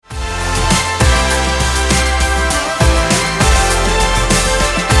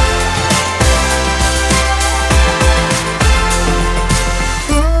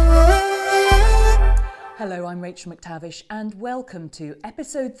I'm Rachel McTavish and welcome to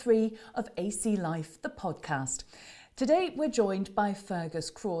episode 3 of AC Life, the podcast. Today we're joined by Fergus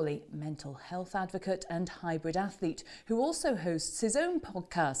Crawley, mental health advocate and hybrid athlete, who also hosts his own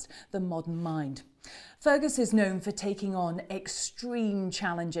podcast, The Modern Mind. Fergus is known for taking on extreme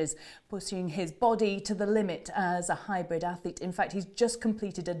challenges, pushing his body to the limit as a hybrid athlete. In fact, he's just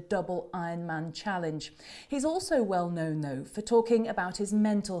completed a double Ironman challenge. He's also well known, though, for talking about his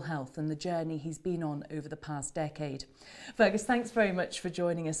mental health and the journey he's been on over the past decade. Fergus, thanks very much for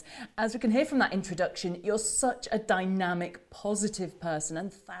joining us. As we can hear from that introduction, you're such a dynamic, positive person,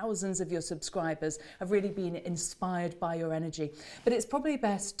 and thousands of your subscribers have really been inspired by your energy. But it's probably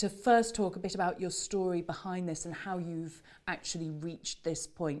best to first talk a bit about your story behind this and how you've actually reached this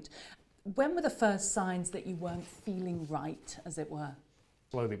point. When were the first signs that you weren't feeling right, as it were?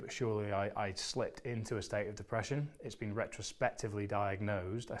 Slowly but surely I slipped into a state of depression. It's been retrospectively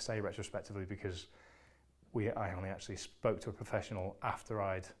diagnosed. I say retrospectively because I only actually spoke to a professional after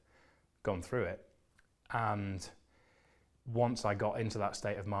I'd gone through it. And once I got into that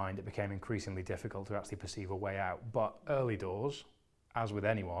state of mind, it became increasingly difficult to actually perceive a way out. But early doors, as with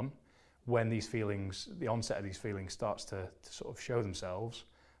anyone, when these feelings, the onset of these feelings starts to sort of show themselves,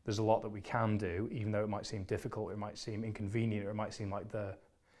 there's a lot that we can do, even though it might seem difficult, it might seem inconvenient, or it might seem like the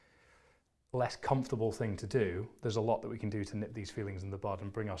less comfortable thing to do. There's a lot that we can do to nip these feelings in the bud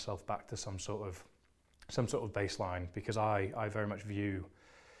and bring ourselves back to some sort of baseline, because I very much view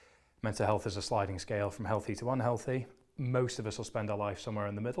mental health as a sliding scale from healthy to unhealthy. Most of us will spend our life somewhere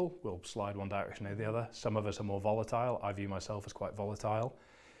in the middle. We'll slide one direction or the other. Some of us are more volatile. I view myself as quite volatile,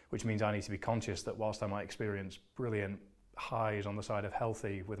 which means I need to be conscious that whilst I might experience brilliant highs on the side of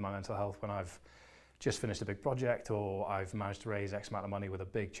healthy with my mental health when I've just finished a big project, or I've managed to raise X amount of money with a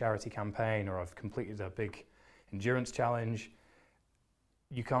big charity campaign, or I've completed a big endurance challenge,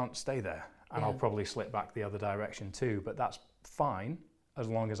 you can't stay there. And I'll probably slip back the other direction too, but that's fine as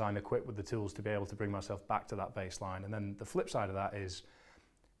long as I'm equipped with the tools to be able to bring myself back to that baseline. And then the flip side of that is,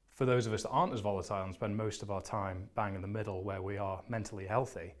 for those of us that aren't as volatile and spend most of our time bang in the middle where we are mentally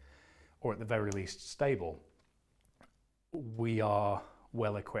healthy, or at the very least stable, we are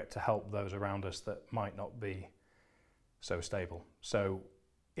well equipped to help those around us that might not be so stable. So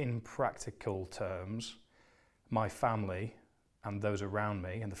in practical terms, my family and those around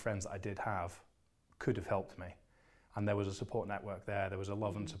me and the friends that I did have could have helped me. And there was a support network there. There was a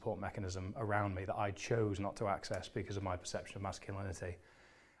love and support mechanism around me that I chose not to access because of my perception of masculinity.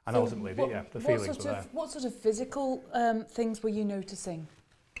 And so ultimately, the feelings were there. What sort of physical things were you noticing?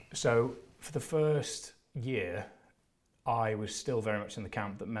 So for the first year, I was still very much in the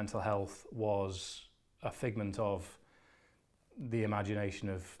camp that mental health was a figment of the imagination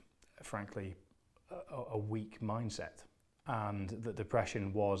of, frankly, a weak mindset, and that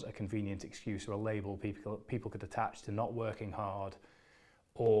depression was a convenient excuse or a label people could attach to not working hard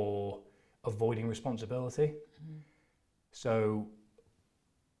or avoiding responsibility. Mm-hmm. So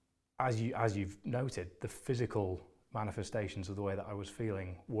as you've noted, the physical manifestations of the way that I was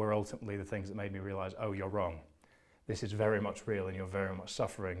feeling were ultimately the things that made me realise, oh, you're wrong. This is very much real and you're very much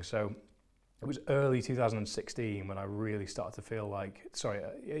suffering. So it was early 2016 when I really started to feel like,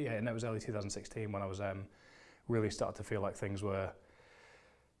 it was early 2016 when I was really started to feel like things were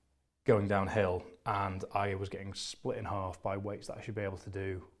going downhill, and I was getting split in half by weights that I should be able to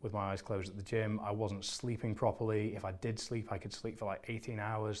do with my eyes closed at the gym. I wasn't sleeping properly. If I did sleep, I could sleep for like 18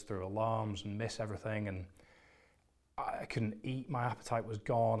 hours through alarms and miss everything, and I couldn't eat. My appetite was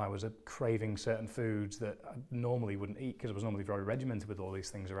gone. I was craving certain foods that I normally wouldn't eat because I was normally very regimented with all these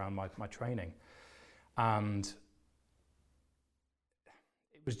things around my training. And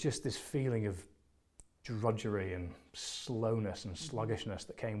it was just this feeling of drudgery and slowness and sluggishness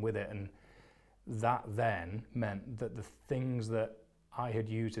that came with it, and that then meant that the things that I had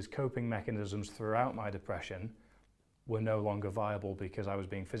used as coping mechanisms throughout my depression were no longer viable because I was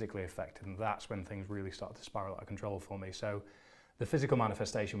being physically affected, and that's when things really started to spiral out of control for me. So the physical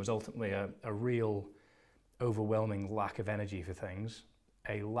manifestation was ultimately a real overwhelming lack of energy for things,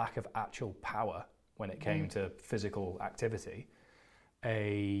 a lack of actual power when it came to physical activity,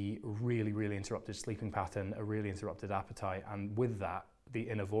 a really, really interrupted sleeping pattern, a really interrupted appetite, and with that, the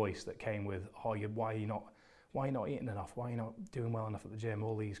inner voice that came with, why are you not eating enough? Why are you not doing well enough at the gym?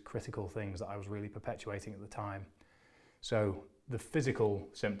 All these critical things that I was really perpetuating at the time. So the physical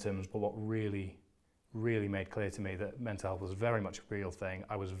symptoms were what really, really made clear to me that mental health was very much a real thing.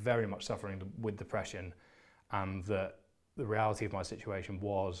 I was very much suffering with depression, and that the reality of my situation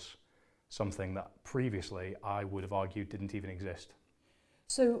was something that previously I would have argued didn't even exist.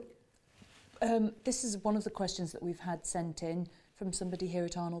 So this is one of the questions that we've had sent in from somebody here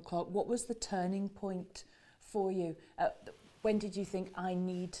at Arnold Clark. What was the turning point for you? When did you think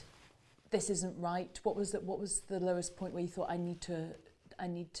this isn't right? What was the lowest point where you thought I need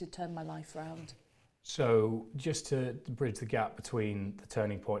to turn my life around? So just to bridge the gap between the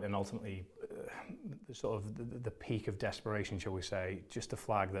turning point and ultimately the peak of desperation, shall we say, just to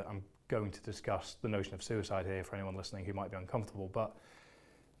flag that I'm going to discuss the notion of suicide here for anyone listening who might be uncomfortable, but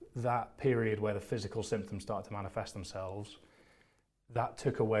that period where the physical symptoms start to manifest themselves, that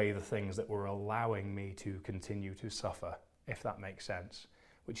took away the things that were allowing me to continue to suffer, if that makes sense,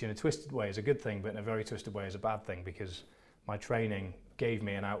 which in a twisted way is a good thing, but in a very twisted way is a bad thing, because my training gave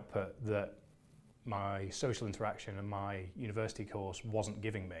me an output that my social interaction and my university course wasn't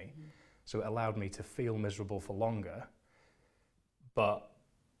giving me. So it allowed me to feel miserable for longer, but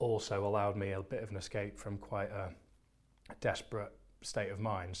also allowed me a bit of an escape from quite a desperate state of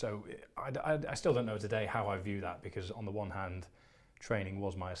mind. So I still don't know today how I view that, because on the one hand, training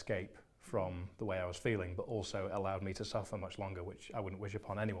was my escape from the way I was feeling, but also allowed me to suffer much longer, which I wouldn't wish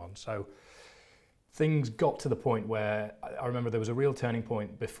upon anyone. So things got to the point where I remember there was a real turning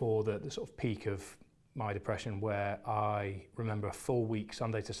point before the sort of peak of my depression, where I remember a full week,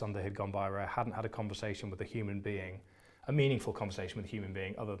 Sunday to Sunday, had gone by where I hadn't had a conversation with a human being, a meaningful conversation with a human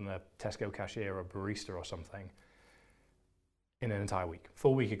being other than a Tesco cashier or a barista or something, in an entire week.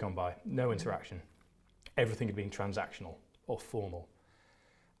 Full week had gone by, no interaction. Everything had been transactional or formal.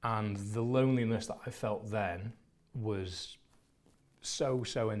 And the loneliness that I felt then was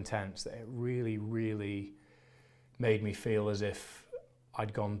so intense that it really, really made me feel as if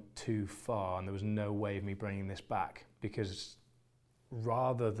I'd gone too far and there was no way of me bringing this back, because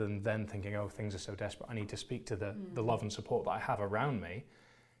rather than then thinking, oh, things are so desperate, I need to speak to the love and support that I have around me,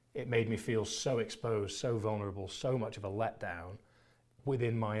 it made me feel so exposed, so vulnerable, so much of a letdown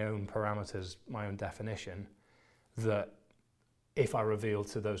within my own parameters, my own definition, that if I revealed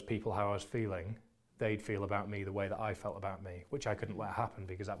to those people how I was feeling, they'd feel about me the way that I felt about me, which I couldn't let happen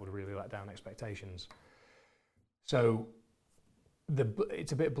because that would really let down expectations. So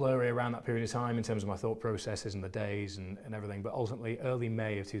it's a bit blurry around that period of time in terms of my thought processes and the days and everything, but ultimately early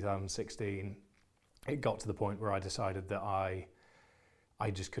May of 2016, it got to the point where I decided that I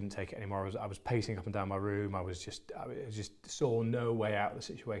just couldn't take it anymore. I was pacing up and down my room. I just saw no way out of the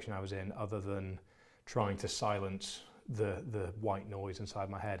situation I was in other than trying to silence the white noise inside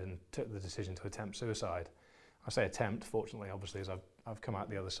my head, and took the decision to attempt suicide. I say attempt, fortunately, obviously, as I've come out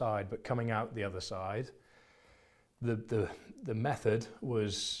the other side, but coming out the other side, the method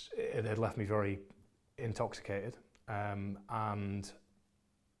it had left me very intoxicated, and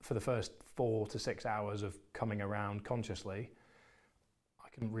for the first 4 to 6 hours of coming around consciously, I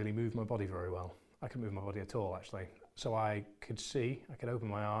couldn't really move my body very well. I couldn't move my body at all, actually. So I could see, I could open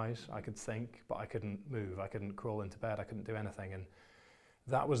my eyes, I could think, but I couldn't move. I couldn't crawl into bed, I couldn't do anything. And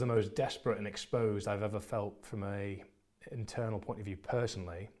that was the most desperate and exposed I've ever felt from an internal point of view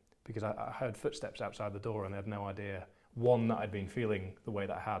personally, because I heard footsteps outside the door and I had no idea, one, that I'd been feeling the way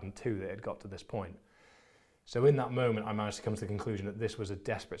that I had, and two, that it had got to this point. So in that moment, I managed to come to the conclusion that this was a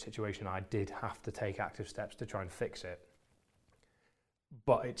desperate situation. I did have to take active steps to try and fix it.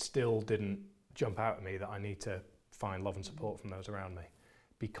 But it still didn't jump out at me that I need to find love and support from those around me,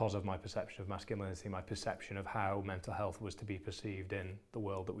 because of my perception of masculinity, my perception of how mental health was to be perceived in the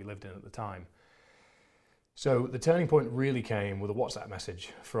world that we lived in at the time. So the turning point really came with a WhatsApp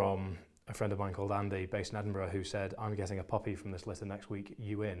message from a friend of mine called Andy, based in Edinburgh, who said, I'm getting a puppy from this litter next week,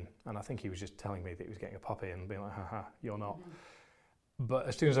 you in? And I think he was just telling me that he was getting a puppy and being like, haha, you're not. But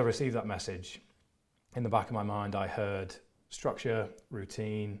as soon as I received that message, in the back of my mind, I heard structure,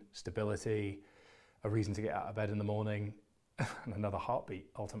 routine, stability, a reason to get out of bed in the morning, and another heartbeat,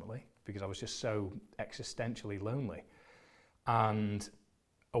 ultimately, because I was just so existentially lonely. And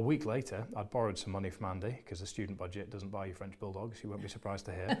a week later, I'd borrowed some money from Andy, because the student budget doesn't buy you French bulldogs, you won't be surprised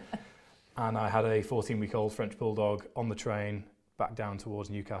to hear. And I had a 14-week-old French bulldog on the train back down towards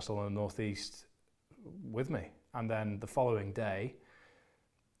Newcastle in the northeast with me. And then the following day,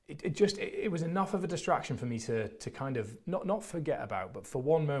 it was enough of a distraction for me to kind of not forget about, but for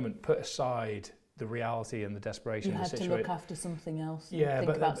one moment put aside the reality and the desperation. You had to look after something else. Yeah,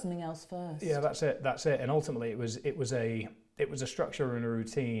 think about something else first. Yeah, that's it. And ultimately, it was a structure and a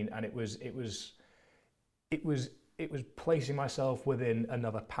routine, and it was placing myself within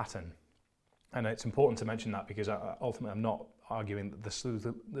another pattern. And it's important to mention that, because ultimately I'm not arguing that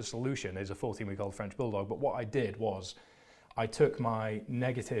the solution is a 14-week-old French bulldog. But what I did was I took my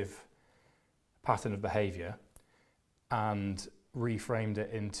negative pattern of behaviour and reframed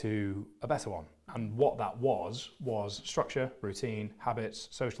it into a better one. And what that was structure, routine, habits,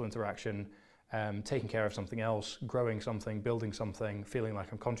 social interaction, taking care of something else, growing something, building something, feeling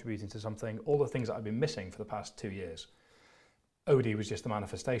like I'm contributing to something, all the things that I've been missing for the past 2 years. Odie was just the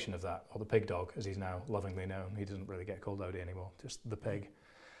manifestation of that, or the pig dog, as he's now lovingly known. He doesn't really get called Odie anymore, just the pig.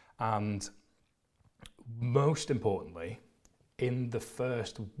 And most importantly, in the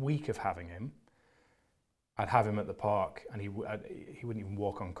first week of having him, I'd have him at the park, and he wouldn't even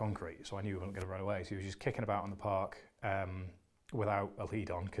walk on concrete, so I knew he wasn't going to run away. So he was just kicking about in the park without a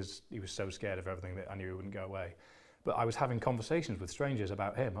lead on, because he was so scared of everything that I knew he wouldn't go away. But I was having conversations with strangers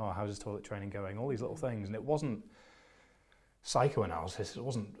about him. Oh, how's his toilet training going? All these little things, and it wasn't psychoanalysis. It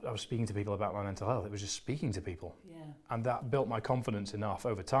wasn't, I was speaking to people about my mental health. It was just speaking to people. Yeah. And that built my confidence enough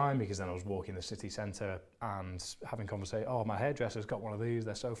over time, because then I was walking the city centre and having conversations. Oh, my hairdresser's got one of these.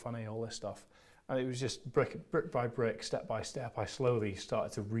 They're so funny, all this stuff. And it was just brick by brick, step by step, I slowly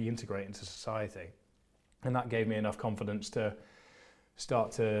started to reintegrate into society. And that gave me enough confidence to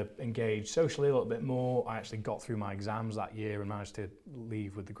start to engage socially a little bit more. I actually got through my exams that year and managed to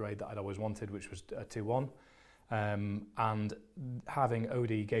leave with the grade that I'd always wanted, which was a 2-1. And having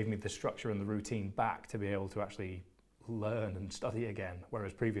Odie gave me the structure and the routine back to be able to actually learn and study again,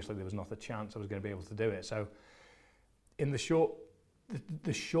 whereas previously there was not a chance I was going to be able to do it. So in the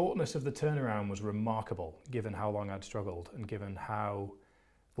shortness of the turnaround was remarkable, given how long I'd struggled and given how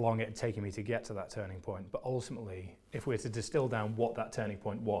long it had taken me to get to that turning point. But ultimately, if we were to distill down what that turning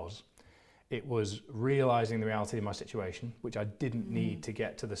point was, it was realising the reality of my situation, which I didn't need to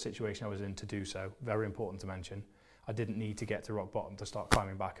get to the situation I was in to do so. Very important to mention. I didn't need to get to rock bottom to start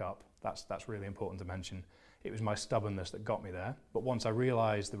climbing back up. That's really important to mention. It was my stubbornness that got me there. But once I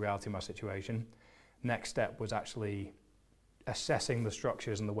realised the reality of my situation, next step was actually assessing the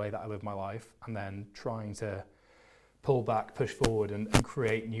structures and the way that I live my life, and then trying to pull back, push forward, and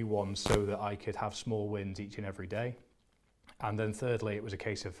create new ones so that I could have small wins each and every day. And then thirdly, it was a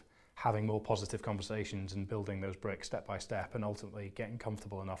case of having more positive conversations and building those bricks step by step, and ultimately getting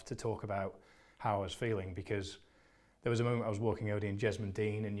comfortable enough to talk about how I was feeling, because there was a moment I was walking Odie in Jesmond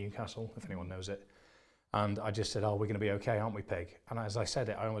Dean in Newcastle, if anyone knows it, and I just said, oh, we're going to be okay, aren't we, pig? And as I said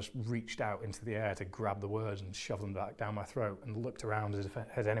it, I almost reached out into the air to grab the words and shove them back down my throat, and looked around as if,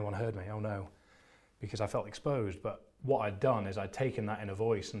 had anyone heard me? Oh no, because I felt exposed. But what I'd done is I'd taken that inner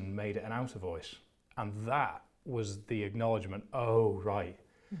voice and made it an outer voice, and that was the acknowledgement, oh right,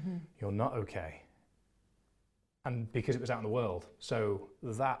 you're not okay. And because it was out in the world. So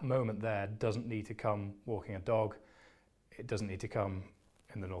that moment there doesn't need to come walking a dog. It doesn't need to come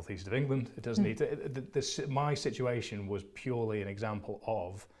in the northeast of England. It doesn't need to, my situation was purely an example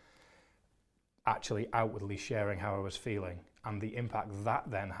of actually outwardly sharing how I was feeling, and the impact that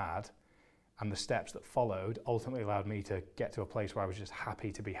then had and the steps that followed ultimately allowed me to get to a place where I was just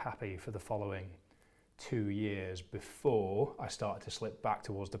happy to be happy for the following 2 years before I started to slip back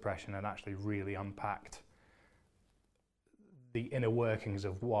towards depression and actually really unpacked the inner workings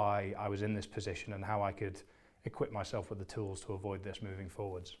of why I was in this position and how I could equip myself with the tools to avoid this moving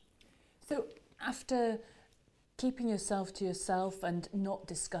forwards. So after keeping yourself to yourself and not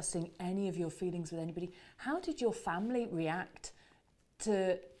discussing any of your feelings with anybody, how did your family react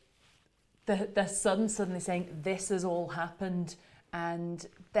to their son suddenly saying, this has all happened, and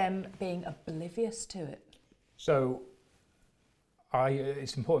them being oblivious to it? So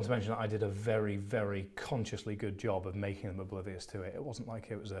it's important to mention that I did a very, very consciously good job of making them oblivious to it. It wasn't like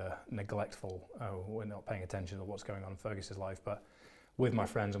it was a neglectful, oh, we're not paying attention to what's going on in Fergus's life, but with my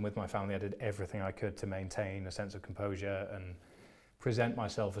friends and with my family, I did everything I could to maintain a sense of composure and present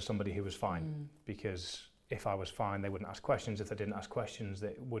myself as somebody who was fine, because if I was fine, they wouldn't ask questions. If they didn't ask questions,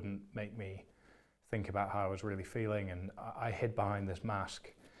 it wouldn't make me think about how I was really feeling. And I hid behind this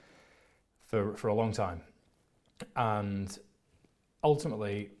mask for a long time. And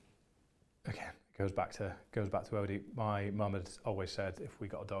ultimately, again, it goes back to Odie. My mum had always said if we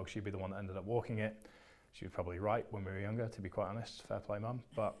got a dog, she'd be the one that ended up walking it. She was probably right when we were younger, to be quite honest. Fair play, mum.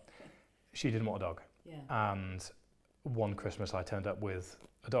 But she didn't want a dog. Yeah. And one Christmas, I turned up with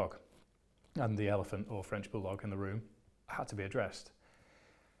a dog, and the elephant or French bulldog in the room had to be addressed.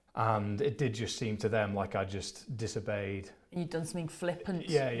 And it did just seem to them like I just disobeyed. You'd done something flippant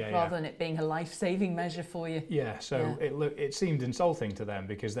rather than it being a life-saving measure for you. Yeah, so it seemed insulting to them,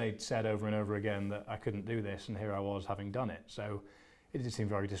 because they'd said over and over again that I couldn't do this, and here I was having done it. So it did seem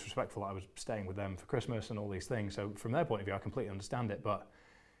very disrespectful that I was staying with them for Christmas and all these things. So from their point of view, I completely understand it, but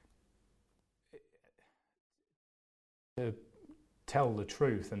to tell the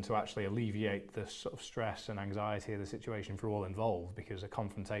truth and to actually alleviate the sort of stress and anxiety of the situation for all involved, because a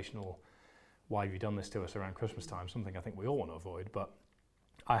confrontational, why have you done this to us around Christmas time, something I think we all want to avoid. But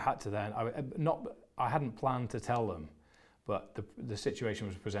I had to then, I hadn't planned to tell them, but the situation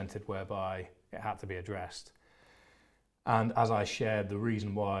was presented whereby it had to be addressed. And as I shared the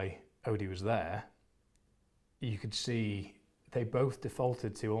reason why Odie was there, you could see they both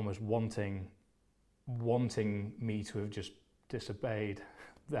defaulted to almost wanting me to have just disobeyed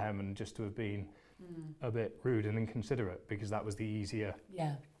them and just to have been a bit rude and inconsiderate, because that was the easier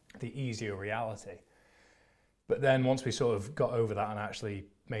reality. But then once we sort of got over that and actually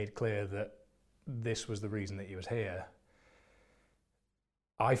made clear that this was the reason that he was here,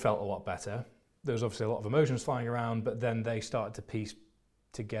 I felt a lot better. There was obviously a lot of emotions flying around, but then they started to piece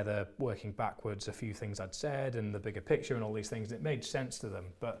together, working backwards, a few things I'd said and the bigger picture and all these things. It made sense to them,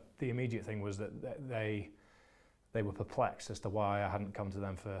 but the immediate thing was that they were perplexed as to why I hadn't come to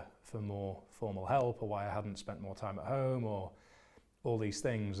them for more formal help, or why I hadn't spent more time at home, or all these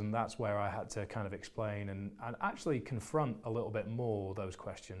things. And that's where I had to kind of explain and actually confront a little bit more those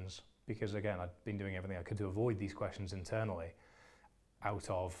questions, because again, I'd been doing everything I could to avoid these questions internally, out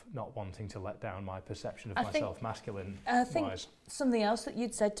of not wanting to let down my perception of myself masculine wise. I think something else that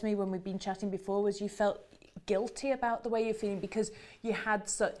you'd said to me when we'd been chatting before was you felt guilty about the way you're feeling because you had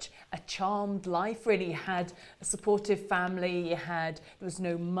such a charmed life, really. You had a supportive family, there was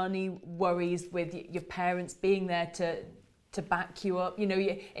no money worries with your parents being there to back you up,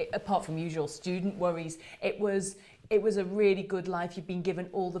 apart from usual student worries. It was a really good life. You've been given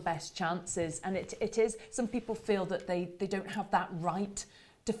all the best chances, and it is. Some people feel that they don't have that right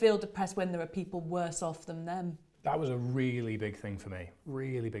to feel depressed when there are people worse off than them. That was a really big thing for me,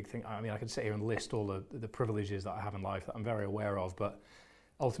 really big thing. I mean, I could sit here and list all the privileges that I have in life that I'm very aware of, but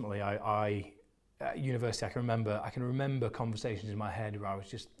ultimately I at university, I can remember conversations in my head where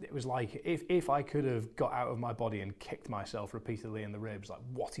it was like, if I could have got out of my body and kicked myself repeatedly in the ribs, like,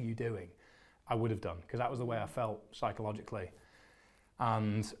 what are you doing? I would have done, because that was the way I felt psychologically.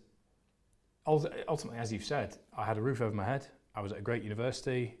 And ultimately, as you've said, I had a roof over my head. I was at a great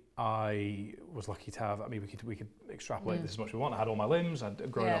university. I was lucky to have, we could extrapolate this as much as we want. I had all my limbs.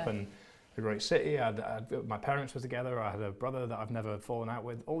 I'd grown up in a great city. My parents were together. I had a brother that I've never fallen out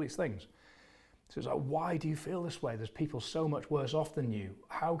with, all these things. So it's like, why do you feel this way? There's people so much worse off than you.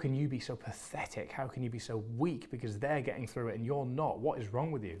 How can you be so pathetic? How can you be so weak because they're getting through it and you're not? What is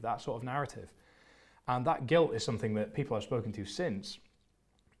wrong with you? That sort of narrative. And that guilt is something that people I've spoken to since,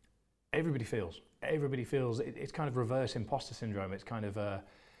 everybody feels. It's kind of reverse imposter syndrome. It's kind of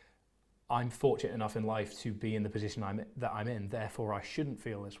I'm fortunate enough in life to be in the position that I'm in, therefore I shouldn't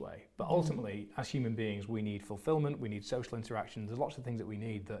feel this way. But ultimately, as human beings, we need fulfillment, we need social interaction. There's lots of things that we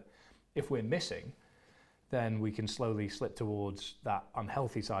need that if we're missing, then we can slowly slip towards that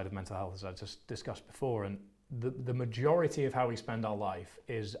unhealthy side of mental health, as I just discussed before. And the majority of how we spend our life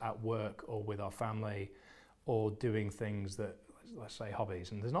is at work or with our family or doing things that, let's say,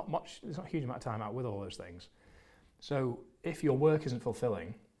 hobbies. And there's not a huge amount of time out with all those things. So if your work isn't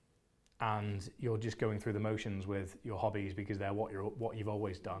fulfilling and you're just going through the motions with your hobbies because they're what you've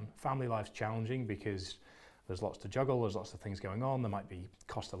always done, family life's challenging because there's lots to juggle, there's lots of things going on, there might be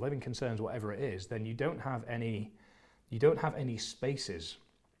cost of living concerns, whatever it is, then you don't have any spaces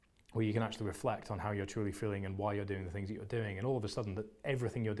where you can actually reflect on how you're truly feeling and why you're doing the things that you're doing. And all of a sudden, that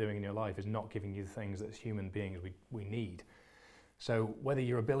everything you're doing in your life is not giving you the things that as human beings we need. So whether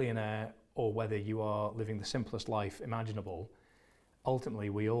you're a billionaire or whether you are living the simplest life imaginable, ultimately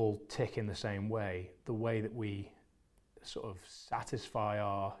we all tick in the same way. The way that we sort of satisfy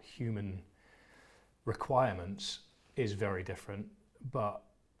our human requirements is very different, but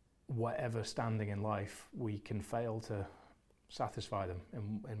whatever standing in life, we can fail to satisfy them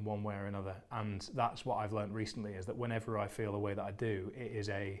in one way or another. And that's what I've learned recently, is that whenever I feel the way that I do, it is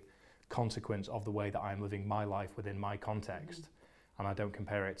a consequence of the way that I'm living my life within my context. And I don't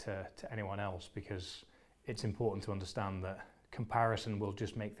compare it to anyone else, because it's important to understand that comparison will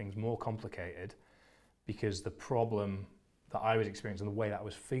just make things more complicated, because the problem that I was experiencing, the way that I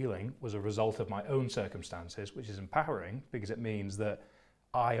was feeling, was a result of my own circumstances, which is empowering because it means that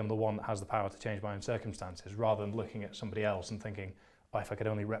I am the one that has the power to change my own circumstances, rather than looking at somebody else and thinking, oh, if I could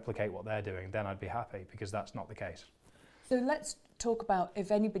only replicate what they're doing, then I'd be happy, because that's not the case. So let's talk about,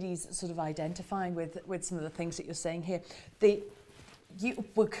 if anybody's sort of identifying with some of the things that you're saying here,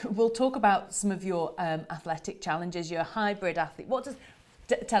 we'll talk about some of your athletic challenges. You're a hybrid athlete.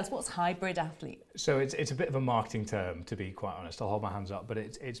 Tell us, what's hybrid athlete? So it's a bit of a marketing term, to be quite honest. I'll hold my hands up, but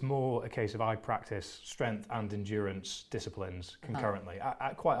it's more a case of I practice strength and endurance disciplines concurrently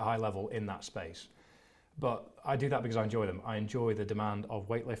at quite a high level in that space. But I do that because I enjoy them. I enjoy the demand of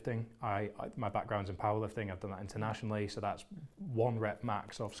weightlifting. My background's in powerlifting. I've done that internationally, so that's 1 rep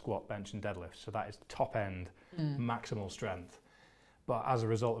max of squat, bench and deadlift. So that is top end, maximal strength. But as a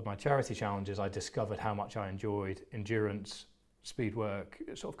result of my charity challenges, I discovered how much I enjoyed endurance, speed work,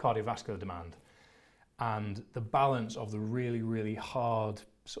 sort of cardiovascular demand. And the balance of the really, really hard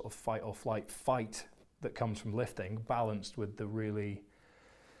sort of fight or flight fight that comes from lifting, balanced with the really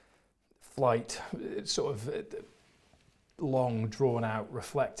flight, sort of long, drawn out,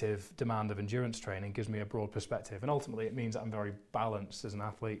 reflective demand of endurance training gives me a broad perspective. And ultimately it means that I'm very balanced as an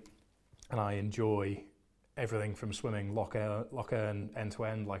athlete, and I enjoy everything from swimming Loch Lomond end to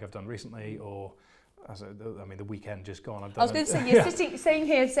end like I've done recently, or the weekend just gone. I was going to say, you're sitting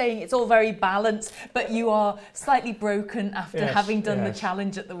here saying it's all very balanced, but you are slightly broken after having done the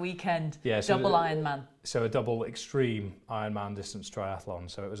challenge at the weekend, double Ironman. So a double extreme Ironman distance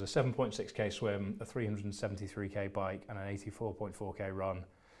triathlon. So it was a 7.6k swim, a 373k bike, and an 84.4k run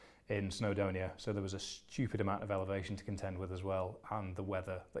in Snowdonia. So there was a stupid amount of elevation to contend with as well, and the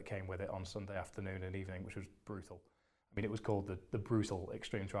weather that came with it on Sunday afternoon and evening, which was brutal. I mean, it was called the brutal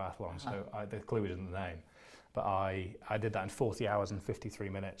extreme triathlon, so the clue is in the name. But I did that in 40 hours and 53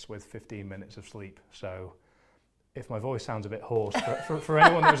 minutes with 15 minutes of sleep. So if my voice sounds a bit hoarse, for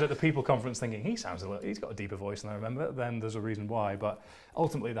anyone that was at the People Conference thinking, he's got a deeper voice than I remember, then there's a reason why. But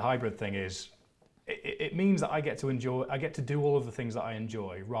ultimately the hybrid thing is, it means that I get to do all of the things that I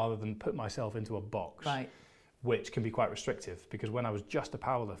enjoy rather than put myself into a box. Right. Which can be quite restrictive, because when I was just a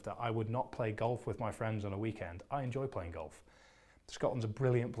powerlifter, I would not play golf with my friends on a weekend. I enjoy playing golf. Scotland's a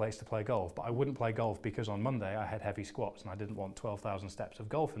brilliant place to play golf, but I wouldn't play golf because on Monday I had heavy squats and I didn't want 12,000 steps of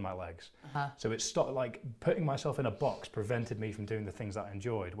golf in my legs. So it stopped, like putting myself in a box prevented me from doing the things that I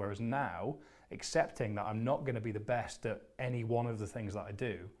enjoyed. Whereas now, accepting that I'm not going to be the best at any one of the things that I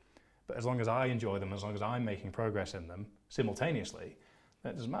do, but as long as I enjoy them, as long as I'm making progress in them simultaneously,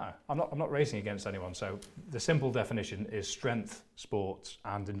 it doesn't matter. I'm not racing against anyone. So the simple definition is strength sports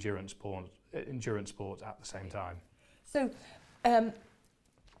and endurance sports at the same time. So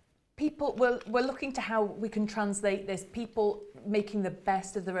people, we're looking to how we can translate this. People making the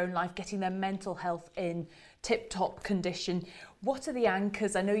best of their own life, getting their mental health in tip-top condition. What are the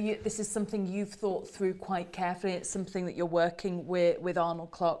anchors? I know this is something you've thought through quite carefully. It's something that you're working with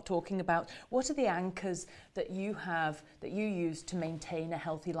Arnold Clark talking about. What are the anchors that you have, that you use to maintain a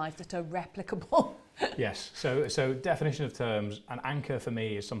healthy life that are replicable? Yes, so definition of terms, an anchor for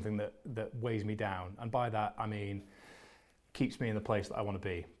me is something that weighs me down. And by that, I mean, keeps me in the place that I want to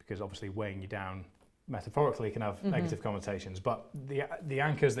be, because obviously weighing you down metaphorically can have negative connotations. But the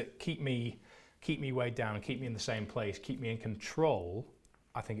anchors that keep me weighed down and keep me in the same place, keep me in control,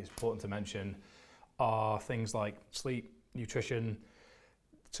 I think it's important to mention, are things like sleep, nutrition,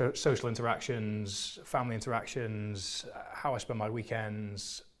 social interactions, family interactions, how I spend my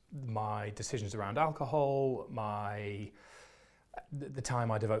weekends, my decisions around alcohol, the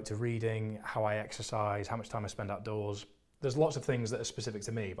time I devote to reading, how I exercise, how much time I spend outdoors. There's lots of things that are specific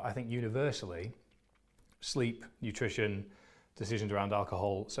to me, but I think universally, sleep, nutrition, decisions around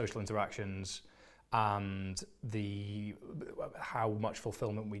alcohol, social interactions, and how much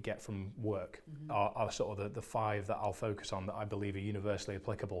fulfillment we get from work are sort of the five that I'll focus on that I believe are universally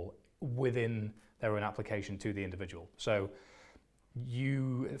applicable within their own application to the individual. So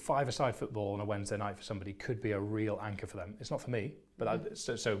five-a-side football on a Wednesday night for somebody could be a real anchor for them. It's not for me, but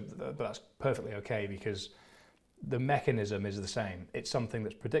but that's perfectly okay, because the mechanism is the same. It's something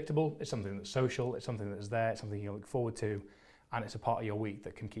that's predictable, it's something that's social, it's something that's there, it's something you look forward to, and it's a part of your week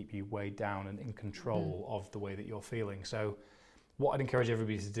that can keep you weighed down and in control of the way that you're feeling. So what I'd encourage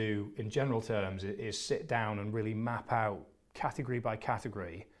everybody to do in general terms is sit down and really map out category by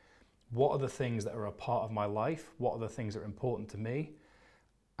category, what are the things that are a part of my life, what are the things that are important to me,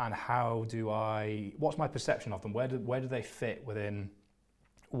 and what's my perception of them, where do they fit within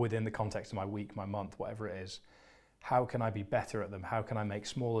the context of my week, my month, whatever it is. How can I be better at them? How can I make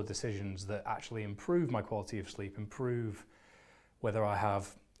smaller decisions that actually improve my quality of sleep, improve whether I have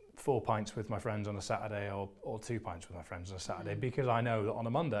 4 pints with my friends on a Saturday or 2 pints with my friends on a Saturday, because I know that on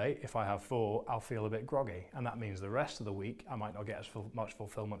a Monday, if I have 4, I'll feel a bit groggy. And that means the rest of the week, I might not get as much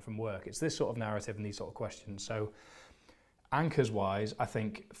fulfillment from work. It's this sort of narrative and these sort of questions. So anchors-wise, I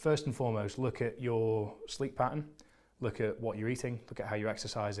think first and foremost, look at your sleep pattern, look at what you're eating, look at how you're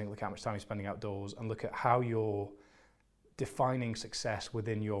exercising, look at how much time you're spending outdoors, and look at how you're defining success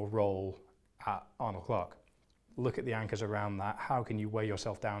within your role at Arnold Clark. Look at the anchors around that. How can you weigh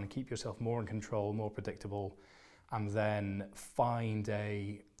yourself down and keep yourself more in control, more predictable, and then find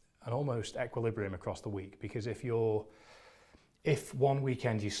an almost equilibrium across the week? Because if you're if one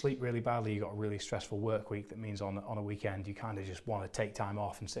weekend you sleep really badly, you've got a really stressful work week, that means on a weekend you kind of just want to take time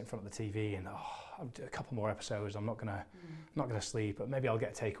off and sit in front of the TV and I'll do a couple more episodes, I'm not gonna sleep, but maybe I'll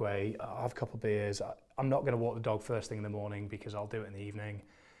get a takeaway, I'll have a couple of beers, I'm not gonna walk the dog first thing in the morning because I'll do it in the evening,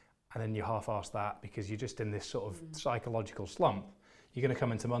 and then you half-arse that because you're just in this sort of psychological slump. You're gonna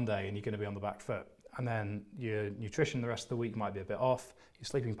come into Monday and you're gonna be on the back foot, and then your nutrition the rest of the week might be a bit off, your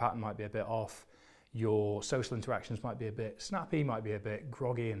sleeping pattern might be a bit off, your social interactions might be a bit snappy, might be a bit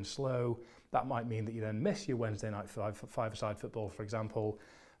groggy and slow. That might mean that you then miss your Wednesday night five-a-side football, for example.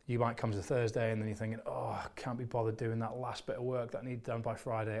 You might come to Thursday and then you're thinking, I can't be bothered doing that last bit of work that I need done by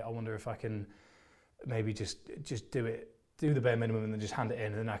Friday. I wonder if I can maybe just do the bare minimum and then just hand it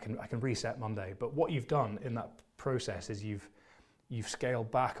in, and then I can reset Monday. But what you've done in that process is you've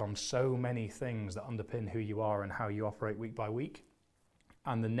scaled back on so many things that underpin who you are and how you operate week by week.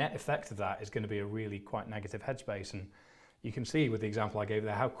 And the net effect of that is going to be a really quite negative headspace. And you can see with the example I gave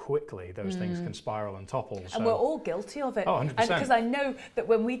there how quickly those things can spiral and topple. And we're all guilty of it. Oh, 100%. Because I know that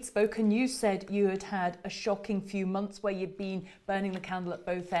when we'd spoken, you said you had had a shocking few months where you'd been burning the candle at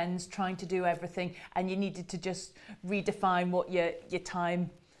both ends, trying to do everything, and you needed to just redefine what your time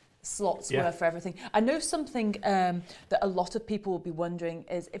slots were for everything. I know something that a lot of people will be wondering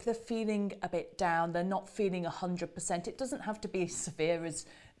is if they're feeling a bit down, they're not feeling 100%. It doesn't have to be as severe as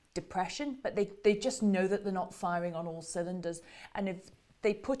depression, but they just know that they're not firing on all cylinders. And if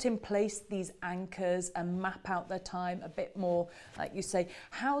they put in place these anchors and map out their time a bit more, like you say,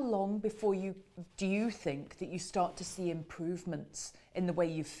 how long before do you think that you start to see improvements in the way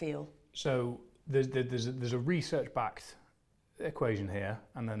you feel? So there's a research-backed equation here,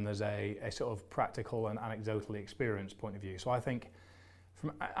 and then there's a sort of practical and anecdotally experienced point of view. So I think,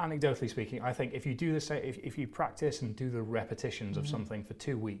 from anecdotally speaking, I think if you do this, if you practice and do the repetitions of something for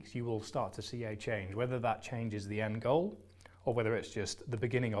 2 weeks, you will start to see a change. Whether that change is the end goal or whether it's just the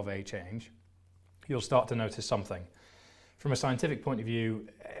beginning of a change, you'll start to notice something. From a scientific point of view,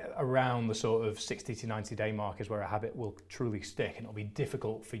 around the sort of 60 to 90 day mark is where a habit will truly stick, and it'll be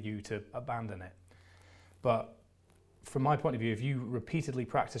difficult for you to abandon it. But from my point of view, if you repeatedly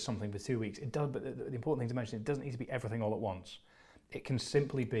practice something for 2 weeks, but the important thing to mention, it doesn't need to be everything all at once. It can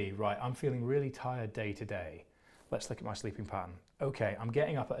simply be, right, I'm feeling really tired day to day. Let's look at my sleeping pattern. Okay, I'm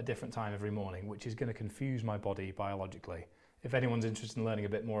getting up at a different time every morning, which is going to confuse my body biologically. If anyone's interested in learning a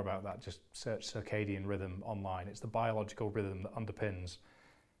bit more about that, just search circadian rhythm online. It's the biological rhythm that underpins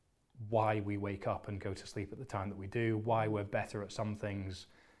why we wake up and go to sleep at the time that we do, why we're better at some things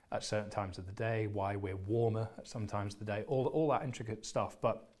at certain times of the day, why we're warmer at some times of the day, all that intricate stuff.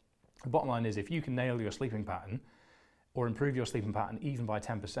 But the bottom line is, if you can nail your sleeping pattern or improve your sleeping pattern even by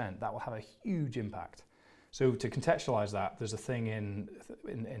 10%, that will have a huge impact. So to contextualize that, there's a thing in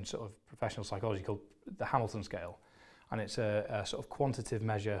sort of professional psychology called the Hamilton scale, and it's a sort of quantitative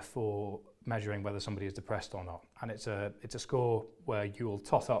measure for measuring whether somebody is depressed or not. And it's a score where you will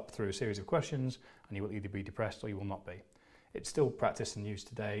tot up through a series of questions, and you will either be depressed or you will not be. It's still practiced and used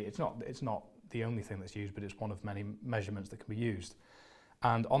today. It's not the only thing that's used, but it's one of many measurements that can be used.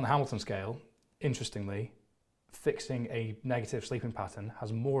 And on the Hamilton scale, interestingly, fixing a negative sleeping pattern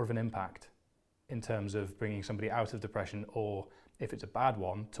has more of an impact in terms of bringing somebody out of depression, or if it's a bad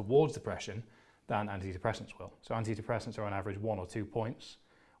one, towards depression, than antidepressants will. So antidepressants are on average 1 or 2 points,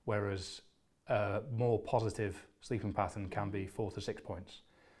 whereas a more positive sleeping pattern can be 4 to 6 points.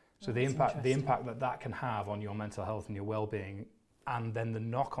 So the impact that can have on your mental health and your well-being, and then the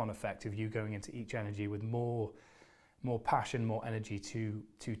knock-on effect of you going into each energy with more passion, more energy to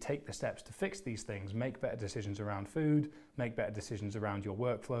take the steps to fix these things, make better decisions around food, make better decisions around your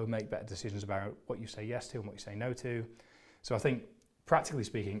workflow, make better decisions about what you say yes to and what you say no to. So I think, practically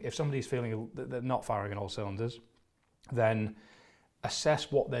speaking, if somebody's feeling that they're not firing on all cylinders, then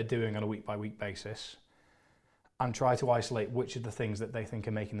assess what they're doing on a week-by-week basis and try to isolate which of the things that they think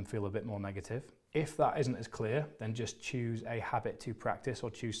are making them feel a bit more negative. If that isn't as clear, then just choose a habit to practice,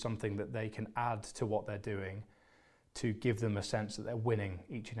 or choose something that they can add to what they're doing to give them a sense that they're winning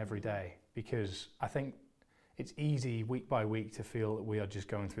each and every day. Because I think it's easy week by week to feel that we are just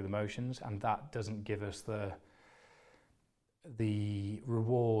going through the motions, and that doesn't give us the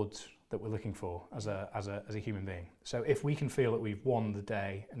rewards that we're looking for as a human being. So if we can feel that we've won the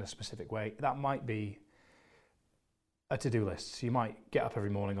day in a specific way, that might be a to-do list. So you might get up every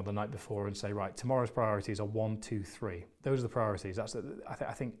morning or the night before and say, right, tomorrow's priorities are 1, 2, 3. Those are the priorities.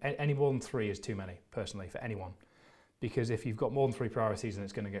 I think any more than 3 is too many, personally, for anyone. Because if you've got more than 3 priorities, then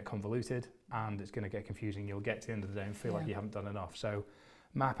it's going to get convoluted and it's going to get confusing. You'll get to the end of the day and feel like you haven't done enough. So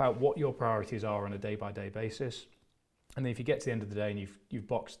map out what your priorities are on a day-by-day basis. And then if you get to the end of the day and you've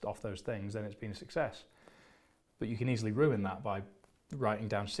boxed off those things, then it's been a success. But you can easily ruin that by writing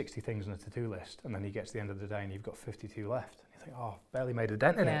down 60 things on a to-do list, and then you get to the end of the day and you've got 52 left. And you think, oh, barely made a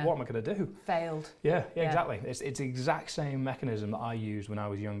dent in it. What am I going to do? Failed. Yeah, exactly. It's the exact same mechanism that I used when I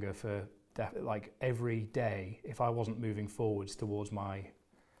was younger for like every day. If I wasn't moving forwards towards my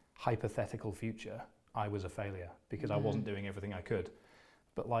hypothetical future, I was a failure because I wasn't doing everything I could.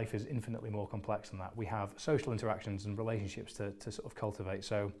 But life is infinitely more complex than that. We have social interactions and relationships to sort of cultivate.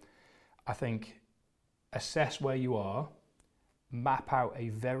 So I think assess where you are, map out a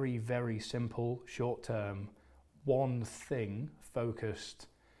very, very simple, short-term, one thing focused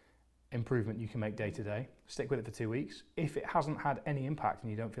improvement you can make day to day. Stick with it for 2 weeks. If it hasn't had any impact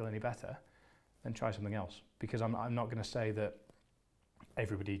and you don't feel any better, then try something else. Because I'm not going to say that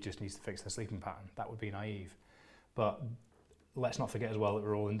everybody just needs to fix their sleeping pattern. That would be naive. But let's not forget as well that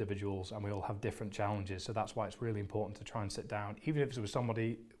we're all individuals and we all have different challenges. So that's why it's really important to try and sit down, even if it's with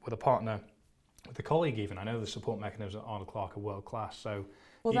somebody, with a partner, with a colleague even. I know the support mechanisms at Arnold Clark are world class. So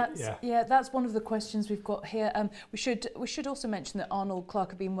well, that's one of the questions we've got here. We should also mention that Arnold Clark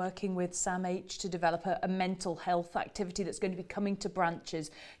have been working with Sam H to develop a mental health activity that's going to be coming to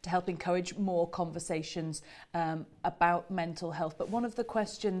branches to help encourage more conversations about mental health. But one of the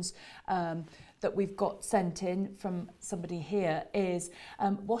questions that we've got sent in from somebody here is,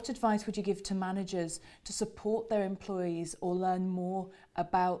 what advice would you give to managers to support their employees or learn more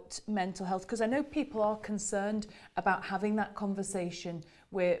about mental health? Because I know people are concerned about having that conversation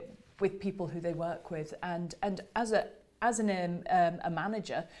with people who they work with, and as a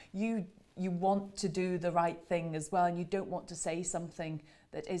manager, you want to do the right thing as well, and you don't want to say something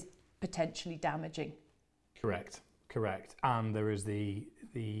that is potentially damaging. Correct. And there is the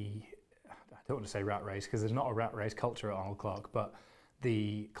I don't want to say rat race, because there's not a rat race culture at Arnold Clark, but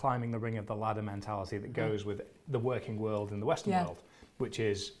the climbing the ring of the ladder mentality that goes with the working world and the Western world, which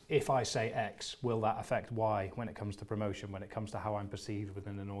is, if I say X, will that affect Y when it comes to promotion, when it comes to how I'm perceived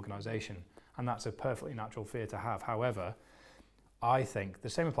within an organisation? And that's a perfectly natural fear to have. However, I think the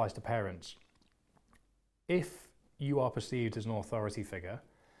same applies to parents. If you are perceived as an authority figure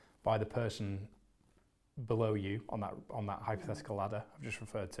by the person below you on that hypothetical ladder I've just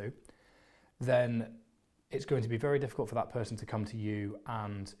referred to, then it's going to be very difficult for that person to come to you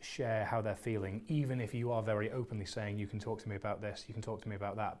and share how they're feeling, even if you are very openly saying, you can talk to me about this, you can talk to me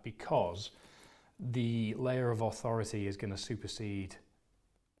about that, because the layer of authority is going to supersede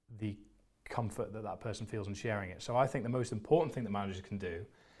the comfort that person feels in sharing it. So I think the most important thing that managers can do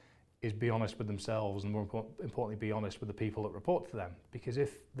is be honest with themselves, and more importantly, be honest with the people that report to them. Because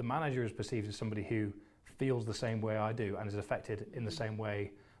if the manager is perceived as somebody who feels the same way I do and is affected in the same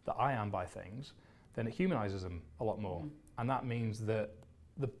way that I am by things, then it humanises them a lot more. And that means that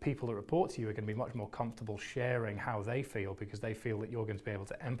the people that report to you are going to be much more comfortable sharing how they feel, because they feel that you're going to be able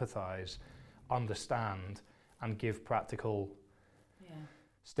to empathise, understand, and give practical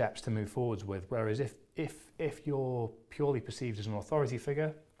steps to move forwards with. Whereas if you're purely perceived as an authority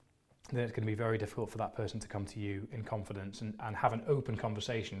figure, then it's going to be very difficult for that person to come to you in confidence and have an open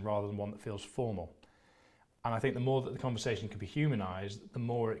conversation rather than one that feels formal. And I think the more that the conversation can be humanised, the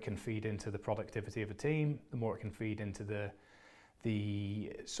more it can feed into the productivity of a team, the more it can feed into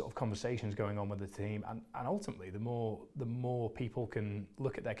the sort of conversations going on with the team, and ultimately the more people can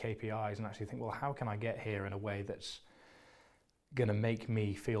look at their KPIs and actually think, well, how can I get here in a way that's going to make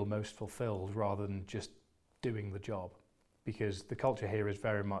me feel most fulfilled rather than just doing the job? Because the culture here is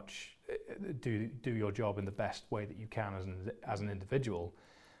very much do your job in the best way that you can as an individual.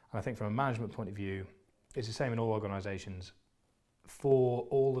 And I think from a management point of view, it's the same in all organisations. For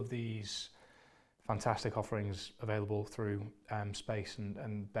all of these fantastic offerings available through Space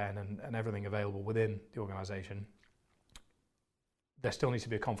and Ben and everything available within the organisation, there still needs to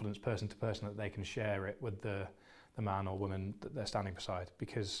be a confidence person to person that they can share it with the man or woman that they're standing beside,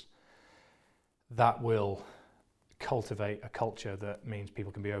 because that will cultivate a culture that means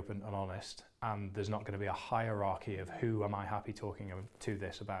people can be open and honest, and there's not going to be a hierarchy of who am I happy talking to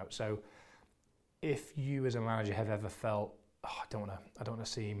this about. So if you as a manager have ever felt, I don't want to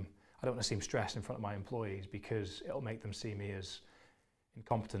seem stressed in front of my employees because it'll make them see me as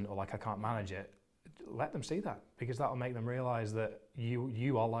incompetent or like I can't manage it, let them see that, because that'll make them realise that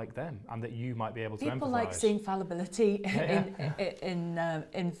you are like them and that you might be able to empathise. People like seeing fallibility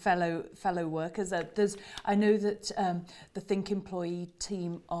in fellow workers. I know that the Think Employee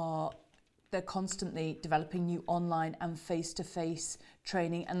team they're constantly developing new online and face-to-face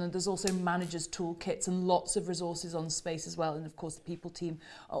training, and then there's also managers' toolkits and lots of resources on Space as well. And of course, the people team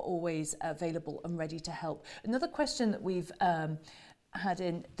are always available and ready to help. Another question that we've had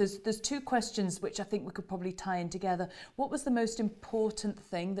in, there's two questions which I think we could probably tie in together. What was the most important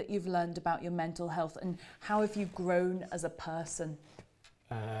thing that you've learned about your mental health, and how have you grown as a person?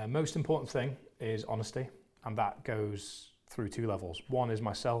 Most important thing is honesty, and that goes through two levels. One is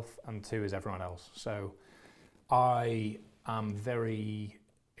myself, and two is everyone else. So I am very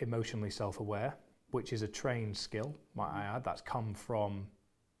emotionally self-aware, which is a trained skill, might I add. That's come from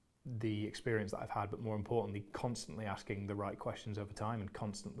the experience that I've had, but more importantly, constantly asking the right questions over time and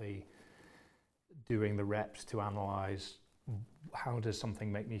constantly doing the reps to analyse how does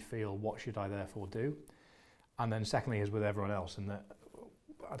something make me feel, what should I therefore do? And then secondly is with everyone else, in that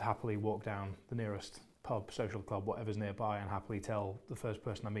I'd happily walk down the nearest pub, social club, whatever's nearby, and happily tell the first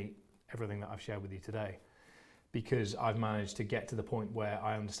person I meet everything that I've shared with you today, because I've managed to get to the point where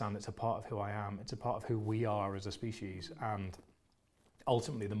I understand it's a part of who I am, it's a part of who we are as a species, and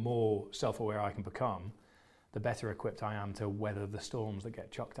ultimately, the more self-aware I can become, the better equipped I am to weather the storms that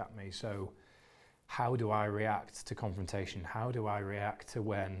get chucked at me. So how do I react to confrontation? How do I react to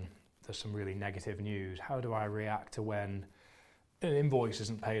when there's some really negative news? How do I react to when an invoice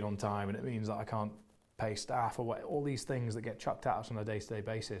isn't paid on time and it means that I can't pay staff, or what, all these things that get chucked at us on a day-to-day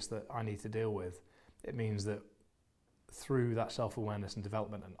basis that I need to deal with? It means that through that self-awareness and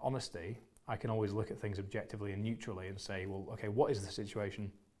development and honesty, I can always look at things objectively and neutrally and say, well, okay, what is the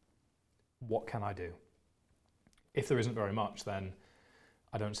situation? What can I do? If there isn't very much, then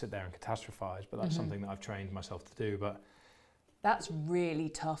I don't sit there and catastrophize, but that's something that I've trained myself to do. But that's really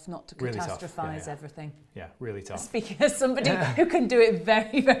tough, not to really catastrophize everything. Yeah, really tough. Speaking as somebody who can do it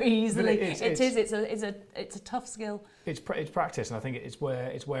very, very easily, it's a tough skill. It's practice, and I think it's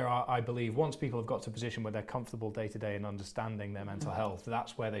where I believe once people have got to a position where they're comfortable day to day in understanding their mental health,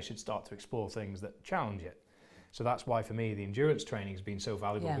 that's where they should start to explore things that challenge it. So that's why for me the endurance training has been so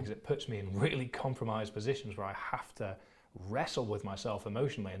valuable, because it puts me in really compromised positions where I have to wrestle with myself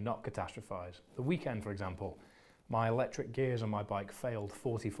emotionally and not catastrophize. The weekend, for example, my electric gears on my bike failed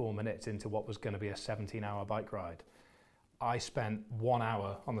 44 minutes into what was going to be a 17-hour bike ride. I spent 1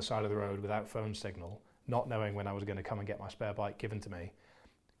 hour on the side of the road without phone signal, not knowing when I was going to come and get my spare bike given to me,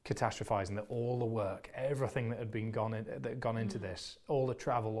 catastrophizing that all the work, everything that had gone into this, all the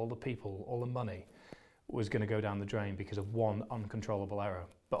travel, all the people, all the money, was going to go down the drain because of one uncontrollable error.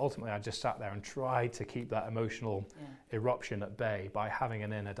 But ultimately I just sat there and tried to keep that emotional eruption at bay by having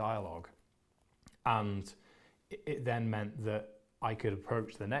an inner dialogue. And it then meant that I could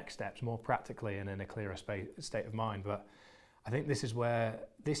approach the next steps more practically and in a clearer state of mind. But I think this is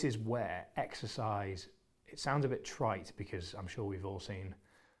where exercise, it sounds a bit trite, because I'm sure we've all seen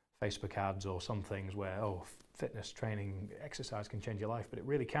Facebook ads or some things where, fitness training, exercise can change your life, but it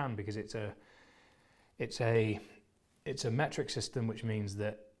really can, because it's a metric system, which means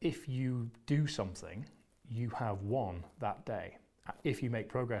that if you do something, you have won that day. If you make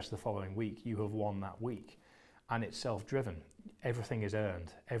progress the following week, you have won that week. And it's self-driven. Everything is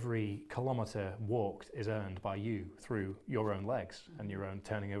earned. Every kilometre walked is earned by you through your own legs and your own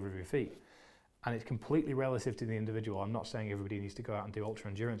turning over of your feet. And it's completely relative to the individual. I'm not saying everybody needs to go out and do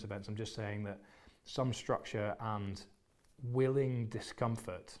ultra-endurance events. I'm just saying that some structure and willing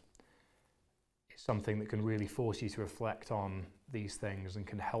discomfort is something that can really force you to reflect on these things and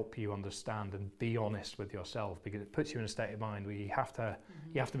can help you understand and be honest with yourself, because it puts you in a state of mind where you have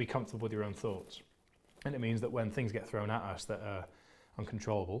to be comfortable with your own thoughts. And it means that when things get thrown at us that are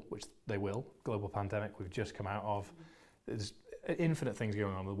uncontrollable, which they will, global pandemic we've just come out of, there's infinite things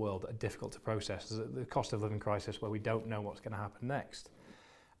going on in the world that are difficult to process. There's the cost of living crisis where we don't know what's going to happen next.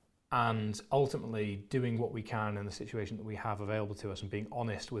 And ultimately doing what we can in the situation that we have available to us and being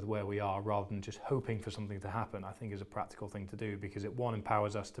honest with where we are rather than just hoping for something to happen, I think is a practical thing to do, because it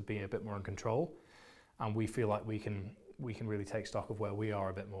empowers us to be a bit more in control, and we feel like we can really take stock of where we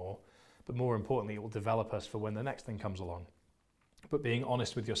are a bit more. But more importantly, it will develop us for when the next thing comes along. But being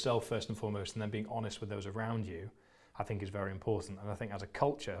honest with yourself first and foremost, and then being honest with those around you, I think is very important. And I think as a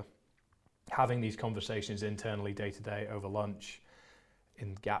culture, having these conversations internally day to day over lunch,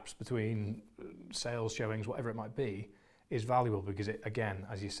 in gaps between sales showings, whatever it might be, is valuable, because it, again,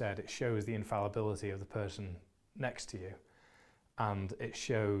 as you said, it shows the infallibility of the person next to you. And it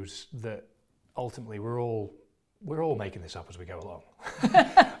shows that ultimately we're all making this up as we go along.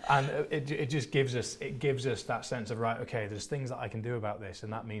 And it just gives us that sense of, right, okay, there's things that I can do about this,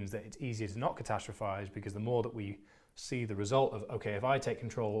 and that means that it's easier to not catastrophize, because the more that we see the result of, okay, if I take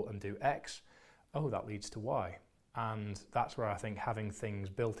control and do X, that leads to Y. And that's where I think having things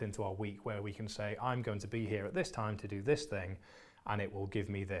built into our week where we can say, I'm going to be here at this time to do this thing, and it will give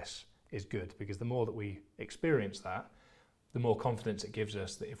me this, is good, because the more that we experience that, the more confidence it gives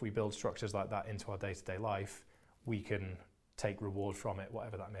us that if we build structures like that into our day-to-day life, we can take reward from it,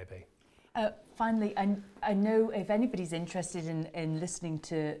 whatever that may be. Finally, I know if anybody's interested in listening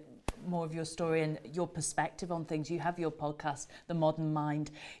to more of your story and your perspective on things, you have your podcast, The Modern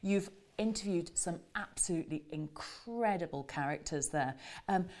Mind. You've interviewed some absolutely incredible characters there.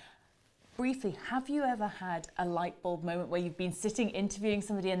 Briefly, have you ever had a light bulb moment where you've been sitting interviewing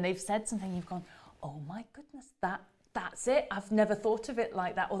somebody and they've said something, you've gone, oh my goodness, that's it, I've never thought of it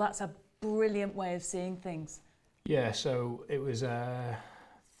like that, or that's a brilliant way of seeing things? Yeah, so it was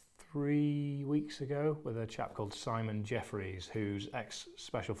 3 weeks ago with a chap called Simon Jeffries, who's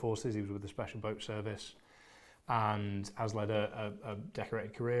ex-Special Forces. He was with the Special Boat Service and has led a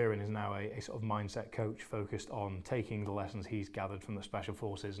decorated career and is now a sort of mindset coach focused on taking the lessons he's gathered from the Special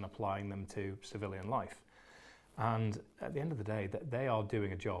Forces and applying them to civilian life. And at the end of the day, they are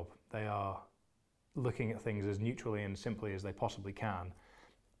doing a job. They are looking at things as neutrally and simply as they possibly can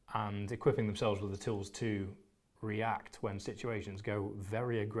and equipping themselves with the tools to react when situations go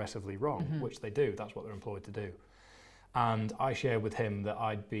very aggressively wrong, which they do. That's what they're employed to do. And I shared with him that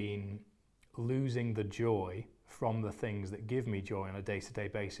I'd been losing the joy from the things that give me joy on a day-to-day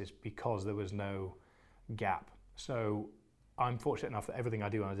basis because there was no gap. So I'm fortunate enough that everything I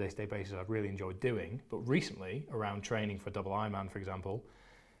do on a day-to-day basis I've really enjoyed doing, but recently around training for Double Ironman, for example,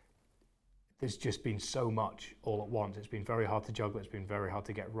 there's just been so much all at once. It's been very hard to juggle, it's been very hard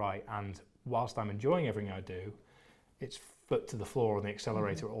to get right, and whilst I'm enjoying everything I do, it's foot to the floor on the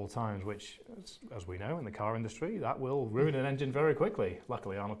accelerator at all times, which, as we know in the car industry, that will ruin an engine very quickly.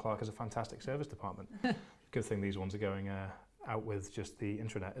 Luckily, Arnold Clark has a fantastic service department. Good thing these ones are going out with just the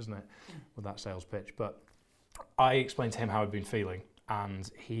intranet, isn't it, with that sales pitch. But I explained to him how I'd been feeling,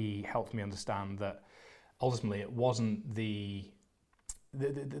 and he helped me understand that ultimately it wasn't the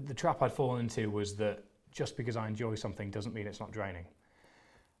trap I'd fallen into was that just because I enjoy something doesn't mean it's not draining.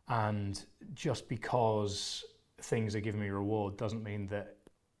 And just because things are giving me reward doesn't mean that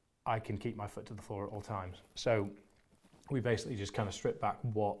I can keep my foot to the floor at all times. So we basically just kind of stripped back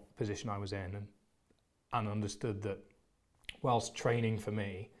what position I was in and understood that whilst training for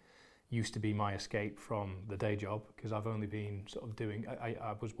me used to be my escape from the day job, because I've only been sort of doing,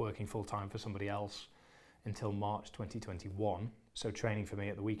 I was working full time for somebody else until March 2021. So training for me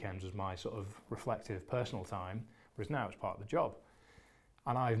at the weekends was my sort of reflective personal time, whereas now it's part of the job.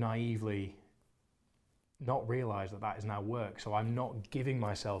 And I've naively not realised that is now work. So I'm not giving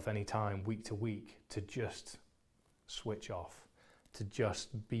myself any time week to week to just switch off, to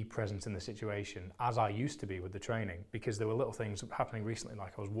just be present in the situation as I used to be with the training, because there were little things happening recently,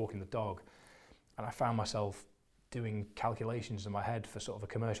 like I was walking the dog and I found myself doing calculations in my head for sort of a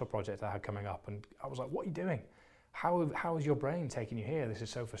commercial project I had coming up, and I was like, what are you doing? How is your brain taking you here? This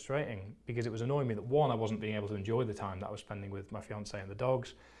is so frustrating, because it was annoying me that one, I wasn't being able to enjoy the time that I was spending with my fiance and the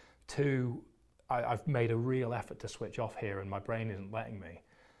dogs. Two, I've made a real effort to switch off here and my brain isn't letting me.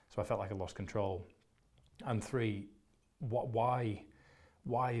 So I felt like I lost control. And three, why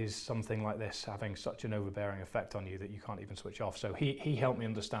is something like this having such an overbearing effect on you that you can't even switch off? So he helped me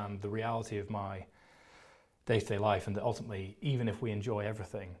understand the reality of my day-to-day life, and that ultimately, even if we enjoy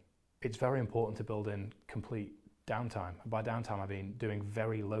everything, it's very important to build in complete downtime. And by downtime, I mean doing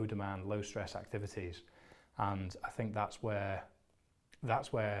very low demand, low stress activities. And I think that's where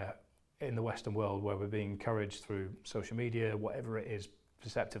in the Western world, where we're being encouraged through social media, whatever it is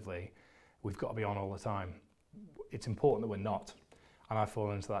perceptively, we've got to be on all the time. It's important that we're not. And I've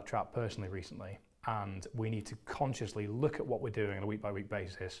fallen into that trap personally recently. And we need to consciously look at what we're doing on a week by week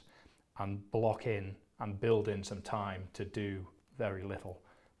basis and block in and build in some time to do very little,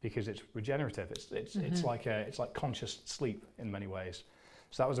 because it's regenerative. It's like conscious sleep in many ways.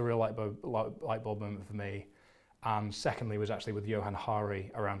 So that was a real light bulb moment for me. And secondly was actually with Johan Hari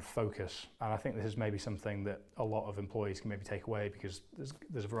around focus. And I think this is maybe something that a lot of employees can maybe take away, because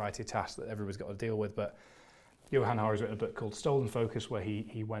there's a variety of tasks that everybody's got to deal with. But Johan Hari's written a book called Stolen Focus, where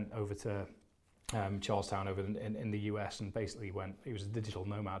he went over to Charlestown over in the US, and basically he was a digital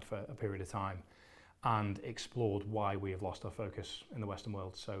nomad for a period of time and explored why we have lost our focus in the Western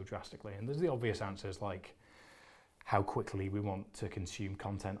world so drastically. And there's the obvious answers, like how quickly we want to consume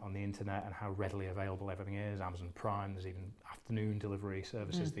content on the internet and how readily available everything is. Amazon Prime, there's even afternoon delivery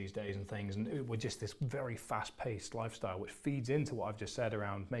services these days and things. And we're just this very fast-paced lifestyle, which feeds into what I've just said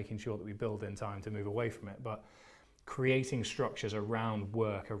around making sure that we build in time to move away from it. But creating structures around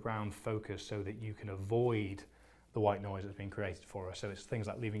work, around focus, so that you can avoid the white noise that's being created for us. So it's things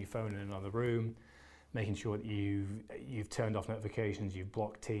like leaving your phone in another room, making sure that you've turned off notifications, you've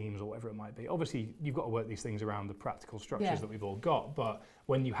blocked Teams or whatever it might be. Obviously, you've got to work these things around the practical structures that we've all got, but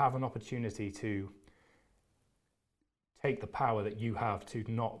when you have an opportunity to take the power that you have to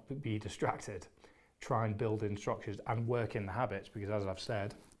not be distracted, try and build in structures and work in the habits, because as I've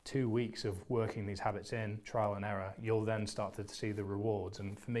said, 2 weeks of working these habits in, trial and error, you'll then start to see the rewards.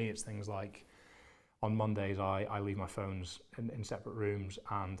 And for me, it's things like on Mondays, I leave my phones in separate rooms,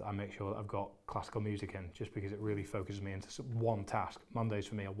 and I make sure that I've got classical music in, just because it really focuses me into one task. Mondays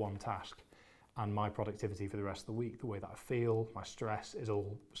for me are one task, and my productivity for the rest of the week, the way that I feel, my stress is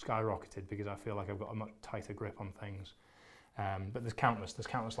all skyrocketed because I feel like I've got a much tighter grip on things. But there's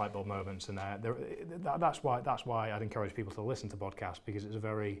countless light bulb moments, and that's why I'd encourage people to listen to podcasts, because it's a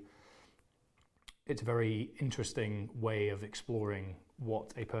very interesting way of exploring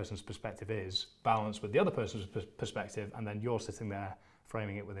what a person's perspective is, balanced with the other person's perspective, and then you're sitting there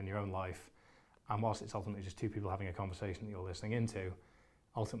framing it within your own life. And whilst it's ultimately just two people having a conversation that you're listening into,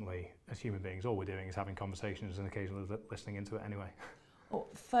 ultimately, as human beings, all we're doing is having conversations and occasionally listening into it anyway. Well,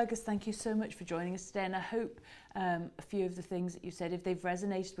 Fergus, thank you so much for joining us today, and I hope a few of the things that you said, if they've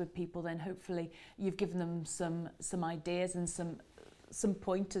resonated with people, then hopefully you've given them some ideas and some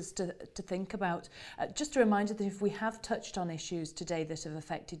pointers to think about. Just a reminder that if we have touched on issues today that have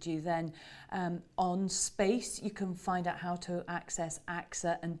affected you, then on Space you can find out how to access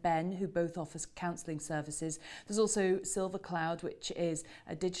AXA and Ben, who both offer counselling services. There's also Silver Cloud, which is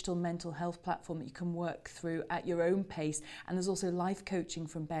a digital mental health platform that you can work through at your own pace, and there's also life coaching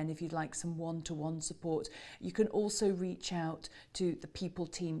from Ben if you'd like some one-to-one support. You can also reach out to the People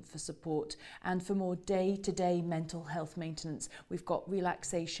team for support, and for more day-to-day mental health maintenance, we've got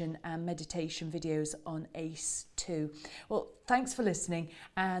relaxation and meditation videos on Ace2. Well, thanks for listening,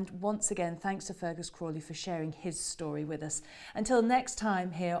 and once again, thanks to Fergus Crawley for sharing his story with us. Until next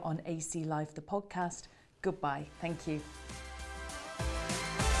time here on AC Life, the podcast, goodbye. Thank you.